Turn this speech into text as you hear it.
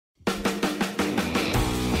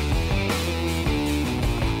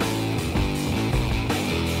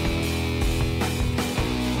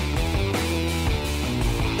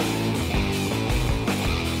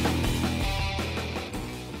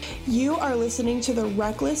are listening to The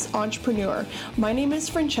Reckless Entrepreneur. My name is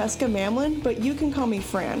Francesca Mamlin, but you can call me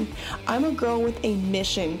Fran. I'm a girl with a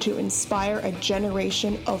mission to inspire a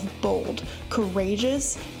generation of bold,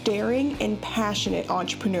 courageous, daring, and passionate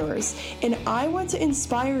entrepreneurs. And I want to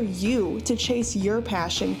inspire you to chase your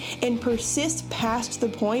passion and persist past the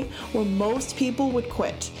point where most people would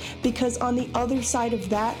quit. Because on the other side of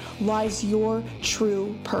that lies your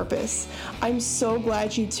true purpose. I'm so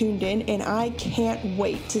glad you tuned in, and I can't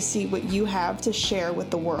wait to see what you have to share with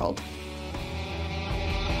the world.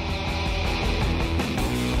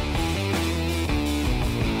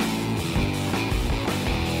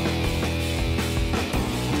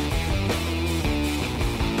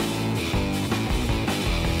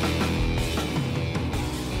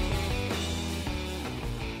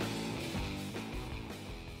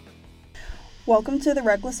 Welcome to The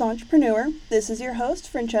Reckless Entrepreneur. This is your host,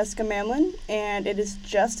 Francesca Mamlin, and it is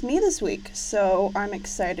just me this week, so I'm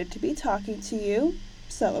excited to be talking to you,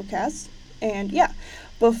 solo cast. And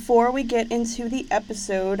before we get into the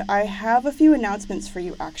episode, I have a few announcements for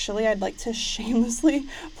you, actually. I'd like to shamelessly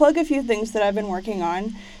plug a few things that I've been working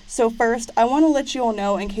on. So first, I want to let you all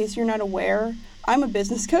know, in case you're not aware, I'm a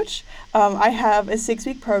business coach. I have a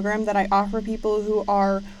 6-week program that I offer people who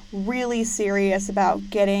are really serious about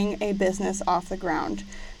getting a business off the ground.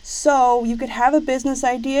 So you could have a business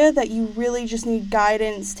idea that you really just need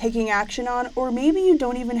guidance taking action on, or maybe you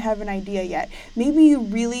don't even have an idea yet. Maybe you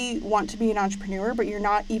really want to be an entrepreneur, but you're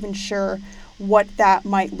not even sure what that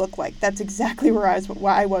might look like. That's exactly where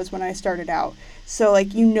I was when I started out. So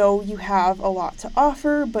you have a lot to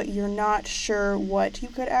offer, but you're not sure what you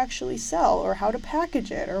could actually sell or how to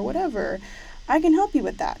package it or whatever. I can help you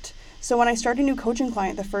with that. So when I start a new coaching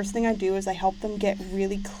client, the first thing I do is I help them get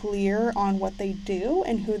really clear on what they do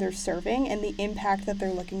and who they're serving and the impact that they're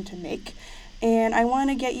looking to make. And I want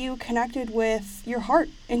to get you connected with your heart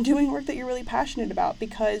and doing work that you're really passionate about,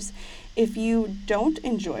 because if you don't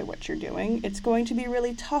enjoy what you're doing, it's going to be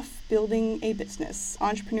really tough building a business.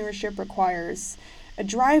 Entrepreneurship requires a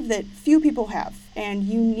drive that few people have, and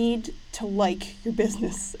you need to like your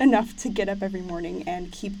business enough to get up every morning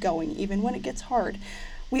and keep going, even when it gets hard.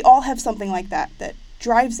 We all have something like that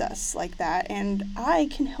drives us like that, and I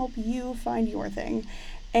can help you find your thing.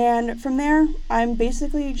 And from there, I'm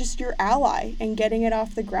basically just your ally in getting it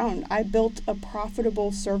off the ground. I built a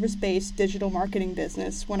profitable service-based digital marketing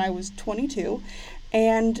business when I was 22,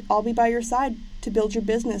 and I'll be by your side to build your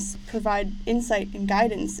business, provide insight and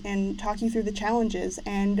guidance, and talk you through the challenges,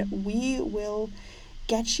 and we will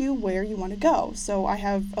get you where you want to go. So I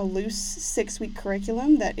have a loose 6-week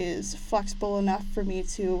curriculum that is flexible enough for me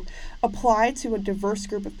to apply to a diverse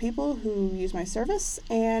group of people who use my service,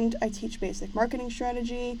 and I teach basic marketing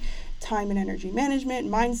strategy, time and energy management,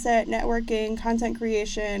 mindset, networking, content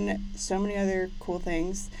creation, so many other cool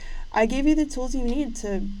things. I give you the tools you need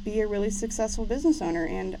to be a really successful business owner,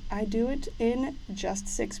 and I do it in just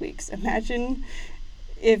 6 weeks. Imagine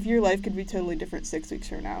if your life could be totally different 6 weeks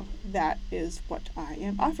from now. That is what I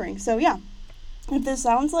am offering. So if this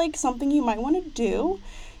sounds like something you might want to do,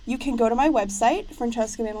 you can go to my website,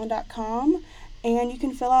 francescamamlin.com, and you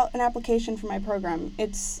can fill out an application for my program.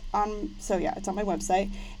 It's on my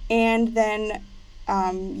website, and then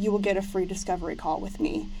you will get a free discovery call with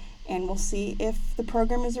me, and we'll see if the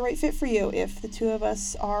program is the right fit for you, if the two of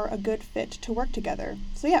us are a good fit to work together.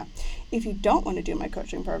 So if you don't want to do my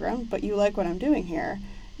coaching program, but you like what I'm doing here,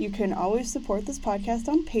 you can always support this podcast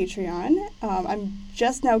on Patreon. I'm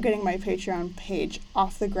just now getting my Patreon page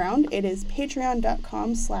off the ground. It is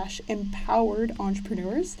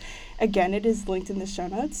patreon.com/empoweredentrepreneurs. Again, it is linked in the show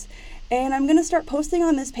notes. And I'm going to start posting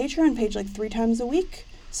on this Patreon page 3 times a week.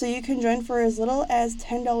 So you can join for as little as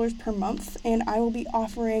 $10 per month, and I will be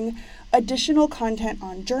offering additional content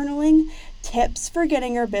on journaling, tips for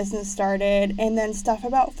getting your business started, and then stuff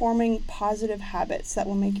about forming positive habits that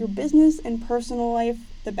will make your business and personal life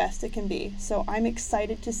the best it can be. So I'm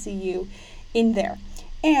excited to see you in there.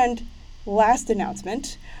 And last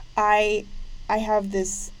announcement, I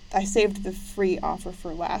saved the free offer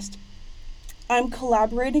for last. I'm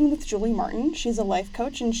collaborating with Julie Martin. She's a life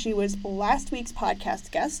coach, and she was last week's podcast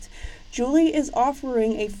guest. Julie is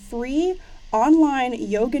offering a free online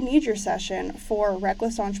Yoga Nidra session for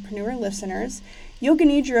Reckless Entrepreneur listeners. Yoga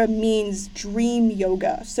Nidra means dream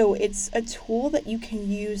yoga. So it's a tool that you can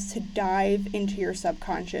use to dive into your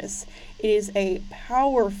subconscious. It is a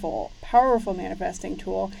powerful, powerful manifesting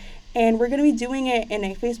tool. And we're going to be doing it in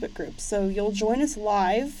a Facebook group. So you'll join us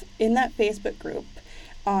live in that Facebook group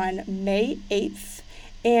on May 8th,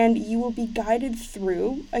 and you will be guided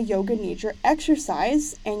through a Yoga Nidra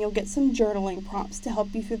exercise, and you'll get some journaling prompts to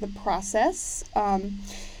help you through the process,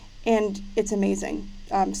 and it's amazing.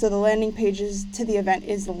 So the landing pages to the event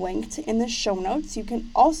is linked in the show notes. You can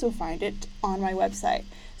also find it on my website.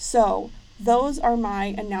 So those are my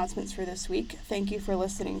announcements for this week. Thank you for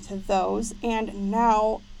listening to those. And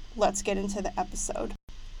now let's get into the episode.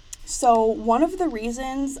 So one of the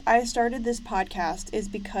reasons I started this podcast is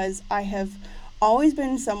because I have always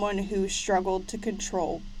been someone who struggled to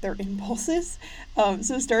control their impulses.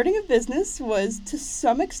 So starting a business was to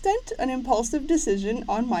some extent an impulsive decision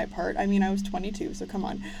on my part. I mean, I was 22, so come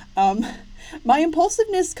on. My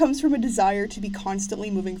impulsiveness comes from a desire to be constantly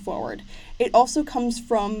moving forward. It also comes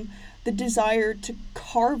from the desire to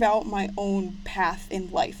carve out my own path in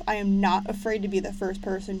life. I am not afraid to be the first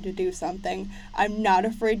person to do something. I'm not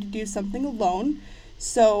afraid to do something alone.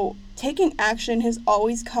 So taking action has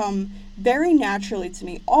always come very naturally to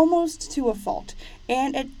me, almost to a fault.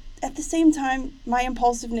 And at the same time, my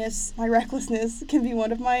impulsiveness, my recklessness can be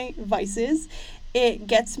one of my vices. It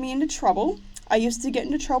gets me into trouble. I used to get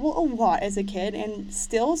into trouble a lot as a kid, and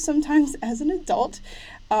still sometimes as an adult.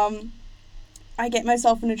 I get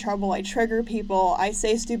myself into trouble. I trigger people. I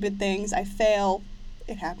say stupid things. I fail.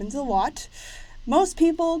 It happens a lot. Most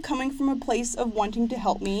people coming from a place of wanting to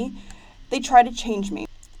help me, they try to change me.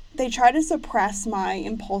 They try to suppress my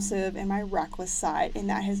impulsive and my reckless side, and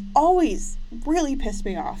that has always really pissed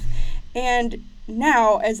me off. And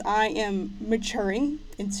now, as I am maturing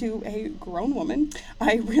into a grown woman,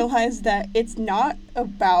 I realize that it's not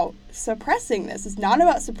about suppressing this. It's not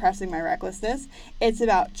about suppressing my recklessness. It's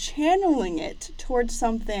about channeling it towards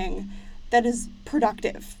something that is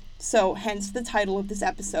productive. So, hence the title of this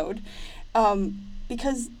episode.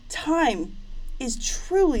 Because time is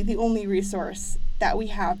truly the only resource that we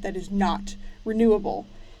have that is not renewable.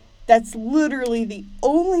 That's literally the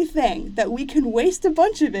only thing that we can waste a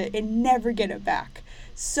bunch of it and never get it back.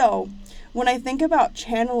 So when I think about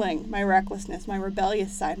channeling my recklessness, my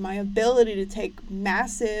rebellious side, my ability to take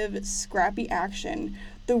massive, scrappy action,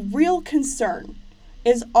 the real concern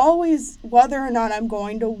is always whether or not I'm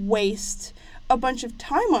going to waste a bunch of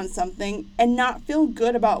time on something and not feel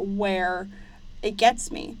good about where it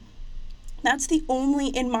gets me. That's the only,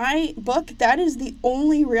 in my book, that is the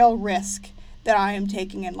only real risk that I am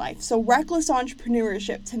taking in life. So reckless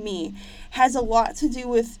entrepreneurship to me has a lot to do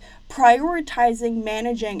with prioritizing,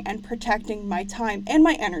 managing, and protecting my time and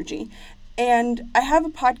my energy. And I have a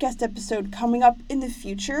podcast episode coming up in the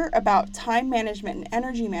future about time management and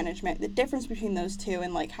energy management, the difference between those two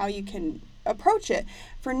and like how you can approach it.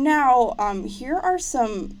 For now, here are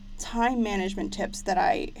some time management tips that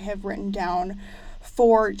I have written down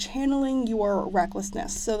for channeling your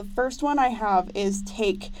recklessness. So the first one I have is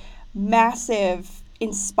take massive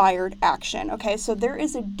inspired action. Okay, so there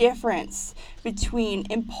is a difference between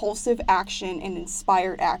impulsive action and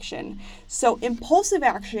inspired action. So impulsive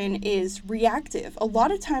action is reactive. A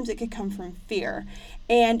lot of times it could come from fear,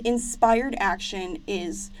 and inspired action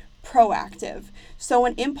is proactive. So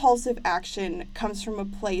an impulsive action comes from a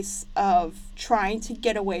place of trying to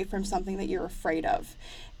get away from something that you're afraid of.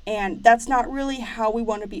 And that's not really how we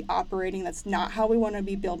want to be operating. That's not how we want to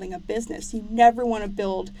be building a business. You never want to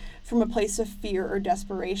build from a place of fear or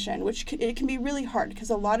desperation, which it can be really hard because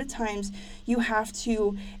a lot of times you have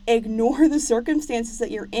to ignore the circumstances that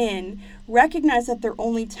you're in, recognize that they're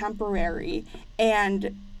only temporary,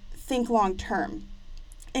 and think long term.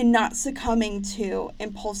 And not succumbing to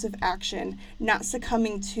impulsive action, not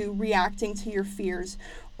succumbing to reacting to your fears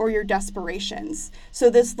or your desperations. So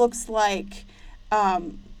this looks like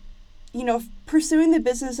pursuing the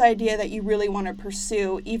business idea that you really want to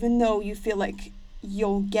pursue, even though you feel like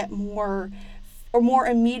you'll get more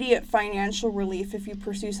immediate financial relief if you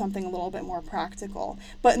pursue something a little bit more practical.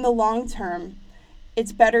 But in the long term,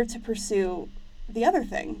 it's better to pursue the other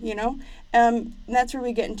thing, that's where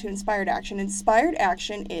we get into inspired action. Inspired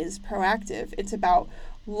action is proactive. It's about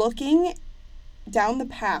looking down the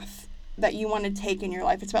path that you want to take in your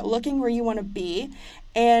life. It's about looking where you want to be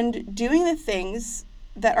and doing the things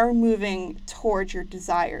that are moving towards your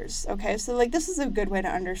desires. Okay, so this is a good way to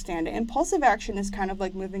understand it. Impulsive action is kind of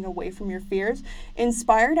like moving away from your fears.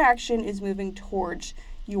 Inspired action is moving towards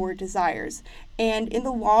your desires. And in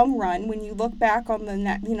the long run, when you look back on the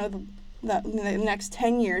next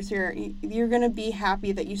 10 years, you're going to be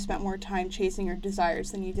happy that you spent more time chasing your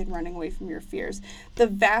desires than you did running away from your fears. The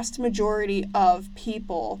vast majority of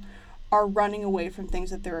people are running away from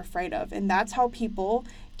things that they're afraid of. And that's how people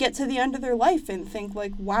get to the end of their life and think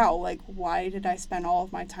wow, why did I spend all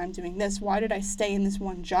of my time doing this? Why did I stay in this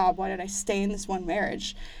one job? Why did I stay in this one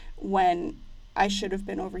marriage when I should have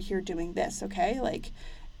been over here doing this? Okay,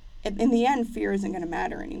 in the end, fear isn't going to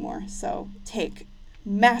matter anymore. So take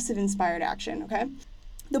massive inspired action. Okay,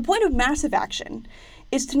 the point of massive action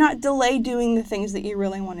is to not delay doing the things that you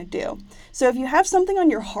really want to do. So if you have something on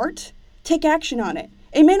your heart, take action on it.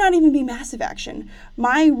 It may not even be massive action.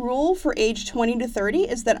 My rule for age 20 to 30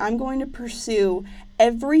 is that I'm going to pursue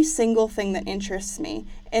every single thing that interests me.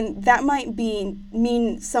 And that might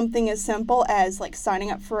mean something as simple as like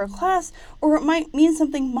signing up for a class, or it might mean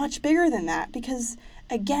something much bigger than that, because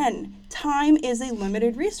again, time is a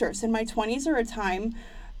limited resource, and my 20s are a time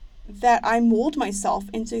that I mold myself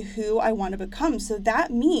into who I want to become. So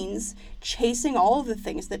that means chasing all of the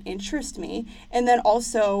things that interest me, and then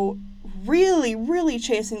also really, really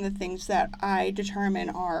chasing the things that I determine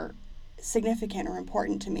are significant or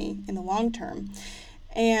important to me in the long term.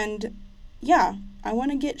 And yeah, I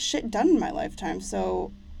want to get shit done in my lifetime,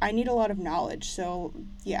 so I need a lot of knowledge. So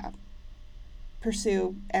yeah,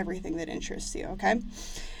 pursue everything that interests you, okay?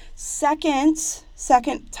 Second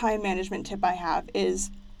time management tip I have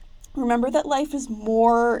is remember that life is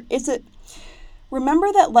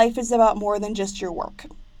about more than just your work.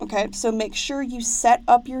 Okay, so make sure you set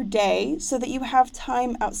up your day so that you have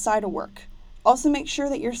time outside of work. Also make sure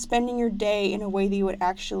that you're spending your day in a way that you would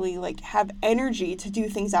actually have energy to do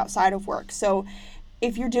things outside of work. So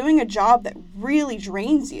if you're doing a job that really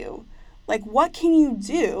drains you, what can you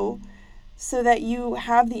do so that you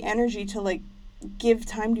have the energy to give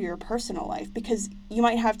time to your personal life? Because you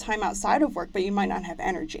might have time outside of work, but you might not have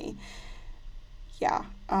energy. Yeah,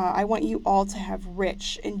 I want you all to have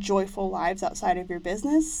rich and joyful lives outside of your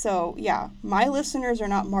business. So yeah, my listeners are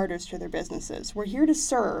not martyrs to their businesses. We're here to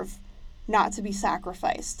serve, not to be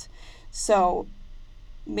sacrificed. So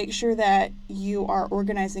make sure that you are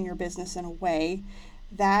organizing your business in a way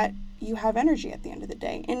that you have energy at the end of the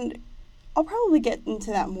day. And I'll probably get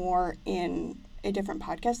into that more in a different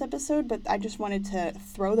podcast episode, but I just wanted to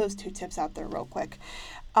throw those 2 tips out there real quick.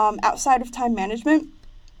 Outside of time management,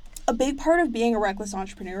 a big part of being a reckless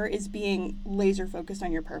entrepreneur is being laser focused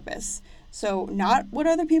on your purpose. So not what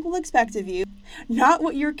other people expect of you, not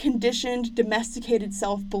what your conditioned, domesticated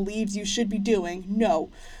self believes you should be doing. No,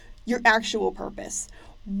 your actual purpose.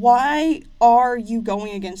 Why are you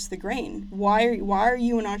going against the grain? Why are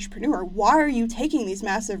you an entrepreneur? Why are you taking these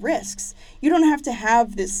massive risks? You don't have to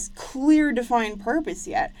have this clear, defined purpose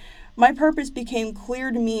yet. My purpose became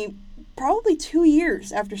clear to me probably 2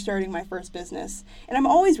 years after starting my first business, and I'm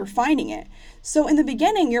always refining it. So in the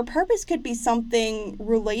beginning, your purpose could be something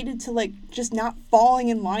related to just not falling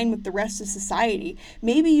in line with the rest of society.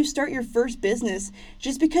 Maybe you start your first business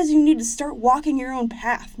just because you need to start walking your own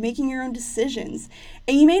path, making your own decisions.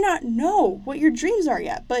 And you may not know what your dreams are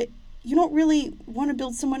yet, but you don't really want to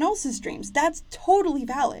build someone else's dreams. That's totally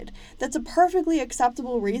valid. That's a perfectly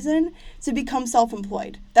acceptable reason to become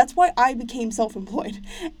self-employed. That's why I became self-employed.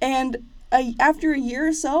 And after a year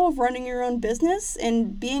or so of running your own business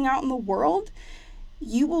and being out in the world,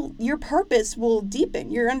 your purpose will deepen.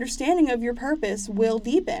 Your understanding of your purpose will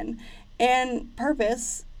deepen. And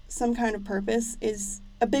purpose, some kind of purpose, is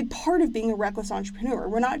a big part of being a reckless entrepreneur.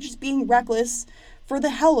 We're not just being reckless for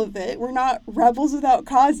the hell of it. We're not rebels without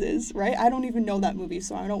causes, right? I don't even know that movie,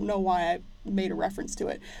 so I don't know why I made a reference to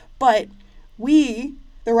it. But we,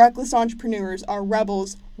 the reckless entrepreneurs, are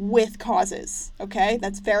rebels with causes, okay?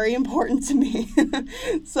 That's very important to me.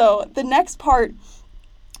 So the next part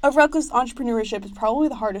of reckless entrepreneurship is probably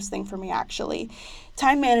the hardest thing for me, actually.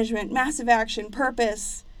 Time management, massive action,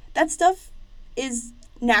 purpose, that stuff is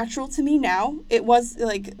natural to me now. It was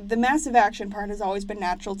the massive action part has always been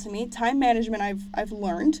natural to me. Time management I've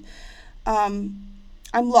learned. I'm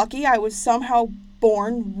lucky I was somehow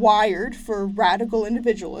wired for radical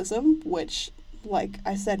individualism, which, like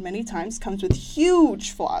I said many times, comes with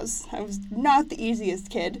huge flaws. I was not the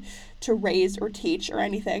easiest kid to raise or teach or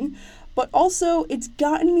anything, but also it's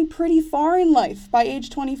gotten me pretty far in life by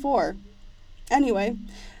age 24. Anyway,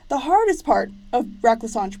 the hardest part of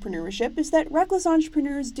reckless entrepreneurship is that reckless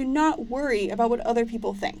entrepreneurs do not worry about what other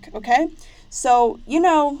people think, okay? So,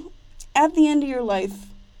 at the end of your life,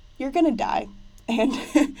 you're going to die. And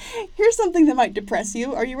here's something that might depress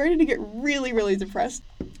you. Are you ready to get really, really depressed?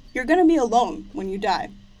 You're going to be alone when you die.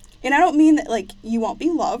 And I don't mean that, you won't be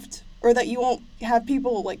loved or that you won't have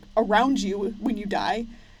people, around you when you die.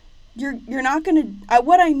 You're not going to,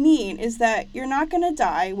 what I mean is that you're not going to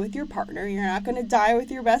die with your partner. You're not going to die with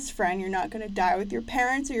your best friend. You're not going to die with your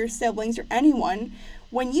parents or your siblings or anyone.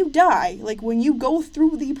 When you die, when you go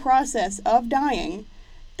through the process of dying,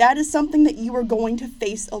 that is something that you are going to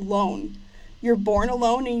face alone. You're born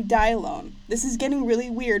alone and you die alone. This is getting really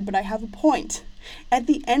weird, but I have a point. At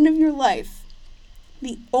the end of your life,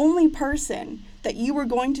 the only person that you are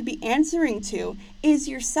going to be answering to is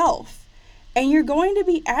yourself. And you're going to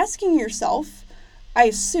be asking yourself, I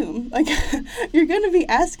assume, you're going to be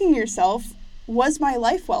asking yourself, Was my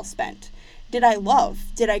life well spent? Did I love?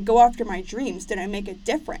 Did I go after my dreams? Did I make a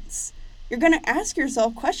difference? You're going to ask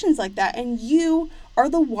yourself questions like that, and you are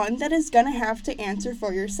the one that is going to have to answer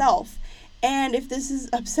for yourself. And if this is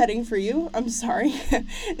upsetting for you, I'm sorry.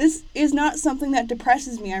 This is not something that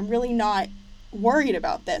depresses me. I'm really not worried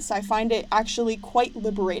about this. I find it actually quite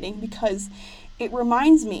liberating because it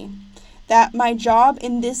reminds me that my job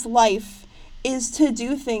in this life is to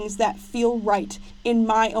do things that feel right in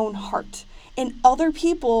my own heart. And other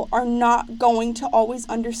people are not going to always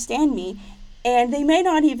understand me, and they may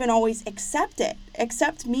not even always accept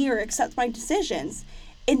me or accept my decisions.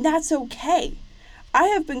 And that's okay. I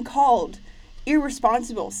have been called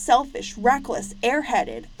irresponsible, selfish, reckless,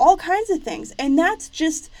 airheaded, all kinds of things. And that's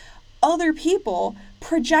just other people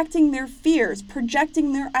projecting their fears,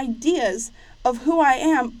 projecting their ideas of who I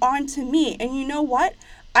am onto me. And you know what?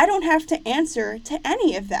 I don't have to answer to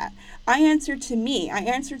any of that. I answer to me. I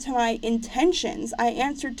answer to my intentions. I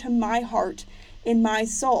answer to my heart and my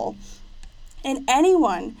soul. And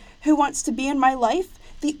anyone who wants to be in my life,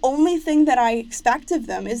 the only thing that I expect of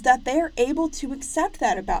them is that they're able to accept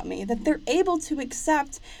that about me, that they're able to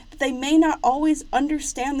accept that they may not always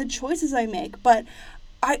understand the choices I make, but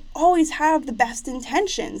I always have the best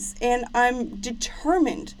intentions, and I'm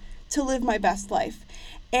determined to live my best life.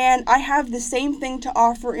 And I have the same thing to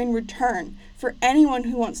offer in return for anyone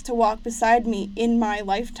who wants to walk beside me in my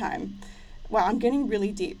lifetime. Wow, I'm getting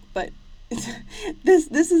really deep, but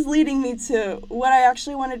this is leading me to what I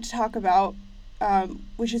actually wanted to talk about,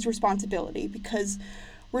 which is responsibility, because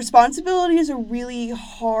responsibility is a really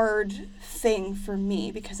hard thing for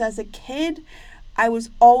me, because as a kid, I was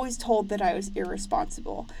always told that I was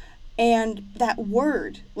irresponsible. And that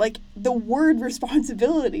word, like the word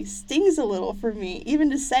responsibility, stings a little for me, even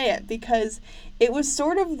to say it, because it was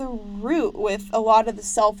sort of the root with a lot of the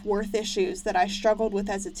self-worth issues that I struggled with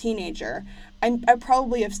as a teenager. I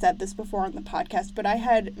probably have said this before on the podcast, but I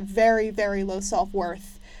had very, very low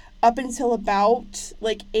self-worth up until about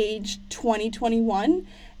like age 20, 21,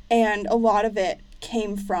 and a lot of it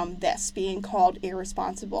came from this, being called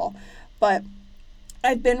irresponsible. But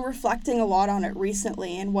I've been reflecting a lot on it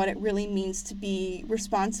recently and what it really means to be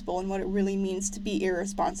responsible and what it really means to be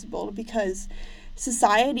irresponsible, because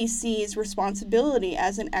society sees responsibility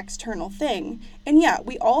as an external thing. And yeah,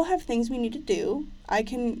 we all have things we need to do. I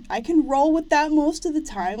can roll with that most of the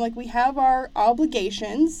time. Like, we have our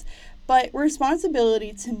obligations, but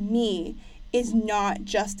responsibility to me is not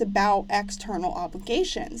just about external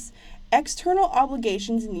obligations. External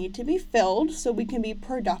obligations need to be filled so we can be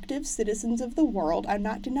productive citizens of the world. I'm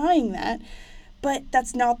not denying that, but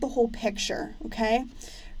that's not the whole picture, okay?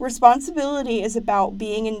 Responsibility is about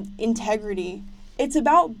being in integrity. It's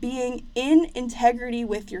about being in integrity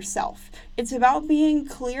with yourself. It's about being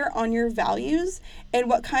clear on your values and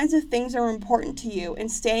what kinds of things are important to you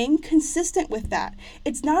and staying consistent with that.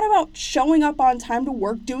 It's not about showing up on time to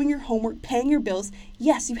work, doing your homework, paying your bills.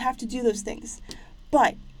 Yes, you have to do those things,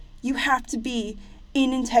 but you have to be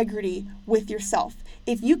in integrity with yourself.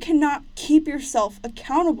 If you cannot keep yourself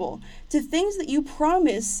accountable to things that you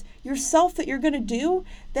promise yourself that you're going to do,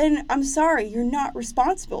 then I'm sorry, you're not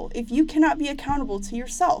responsible. If you cannot be accountable to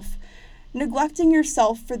yourself, neglecting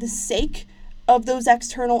yourself for the sake of those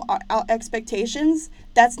external expectations,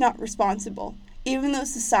 that's not responsible. Even though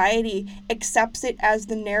society accepts it as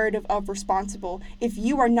the narrative of responsible, if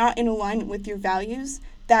you are not in alignment with your values,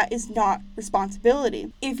 that is not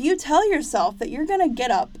responsibility. If you tell yourself that you're going to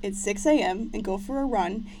get up at 6 a.m. and go for a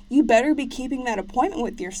run, you better be keeping that appointment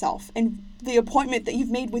with yourself and the appointment that you've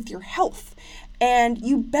made with your health. And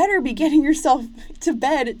you better be getting yourself to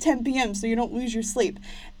bed at 10 p.m. so you don't lose your sleep.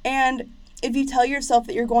 And if you tell yourself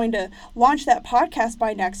that you're going to launch that podcast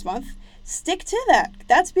by next month, stick to that.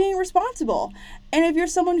 That's being responsible. And if you're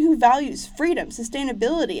someone who values freedom,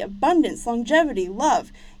 sustainability, abundance, longevity,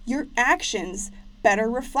 love, your actions better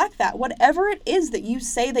reflect that. Whatever it is that you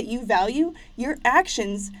say that you value, your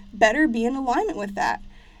actions better be in alignment with that.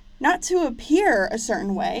 Not to appear a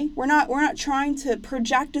certain way. We're not trying to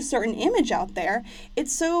project a certain image out there.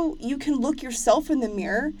 It's so you can look yourself in the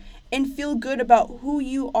mirror and feel good about who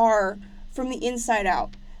you are from the inside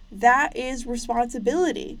out. That is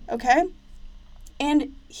responsibility, okay?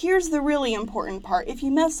 And here's the really important part. If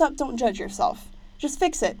you mess up, don't judge yourself. Just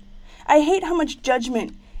fix it. I hate how much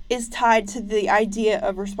judgment is tied to the idea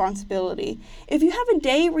of responsibility. If you have a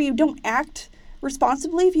day where you don't act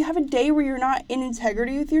responsibly, if you have a day where you're not in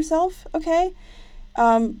integrity with yourself, okay,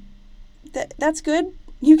 that's good.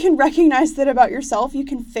 You can recognize that about yourself, you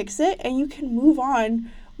can fix it, and you can move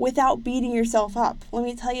on without beating yourself up. Let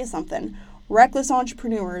me tell you something. Reckless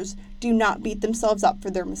entrepreneurs do not beat themselves up for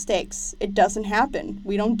their mistakes. It doesn't happen.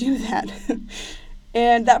 We don't do that.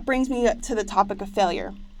 And that brings me to the topic of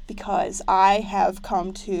failure, because I have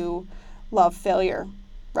come to love failure.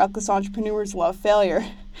 Reckless entrepreneurs love failure.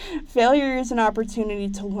 Failure is an opportunity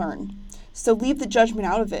to learn. So leave the judgment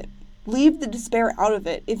out of it. Leave the despair out of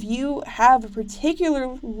it. If you have a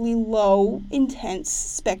particularly low, intense,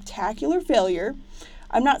 spectacular failure,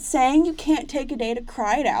 I'm not saying you can't take a day to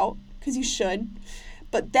cry it out, because you should,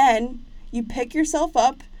 but then you pick yourself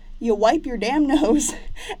up, you wipe your damn nose,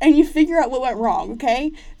 and you figure out what went wrong,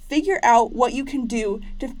 okay? Figure out what you can do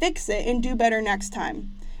to fix it and do better next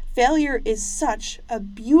time. Failure is such a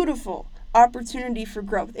beautiful opportunity for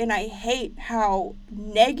growth, and I hate how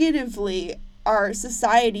negatively our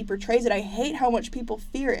society portrays it. I hate how much people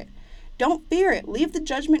fear it. Don't fear it. Leave the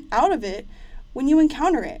judgment out of it when you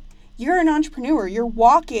encounter it. You're an entrepreneur. You're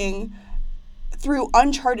walking through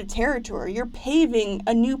uncharted territory. You're paving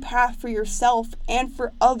a new path for yourself and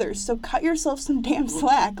for others. So cut yourself some damn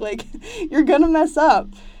slack. Like, you're gonna mess up.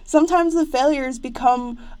 Sometimes the failures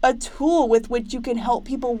become a tool with which you can help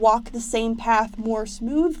people walk the same path more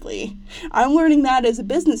smoothly. I'm learning that as a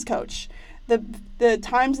business coach. The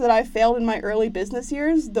times that I failed in my early business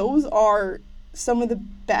years, those are some of the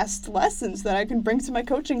best lessons that I can bring to my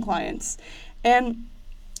coaching clients. And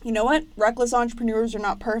you know what? Reckless entrepreneurs are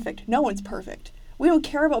not perfect. No one's perfect. We don't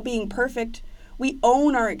care about being perfect. We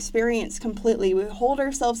own our experience completely. We hold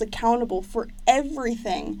ourselves accountable for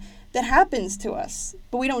everything that happens to us,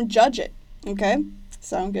 but we don't judge it. Okay?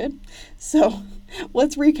 Sound good? So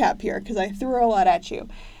let's recap here, because I threw a lot at you.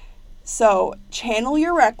 So channel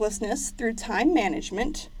your recklessness through time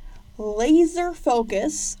management. Laser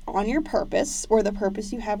focus on your purpose, or the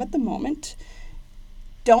purpose you have at the moment.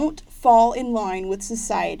 Don't fall in line with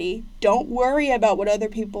society. Don't worry about what other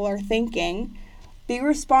people are thinking. Be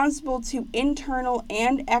responsible to internal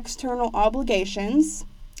and external obligations,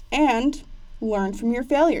 and learn from your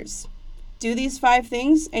failures. Do these 5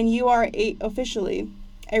 things and you are officially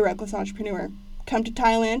a reckless entrepreneur. Come to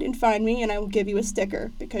Thailand and find me, and I will give you a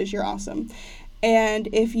sticker because you're awesome. And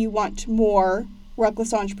if you want more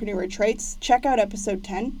reckless entrepreneur traits, check out episode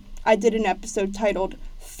 10. I did an episode titled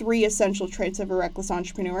 3 Essential Traits of a Reckless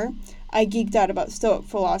Entrepreneur. I geeked out about Stoic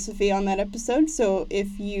philosophy on that episode, so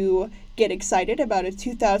if you get excited about a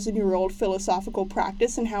 2,000-year-old philosophical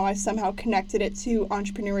practice and how I somehow connected it to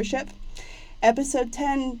entrepreneurship, episode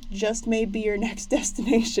 10 just may be your next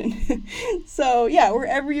destination. So yeah,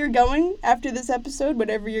 wherever you're going after this episode,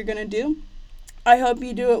 whatever you're going to do, I hope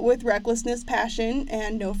you do it with recklessness, passion,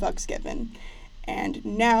 and no fucks given. And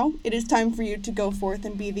now it is time for you to go forth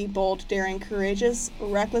and be the bold, daring, courageous,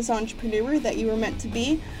 reckless entrepreneur that you were meant to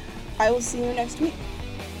be. I will see you next week.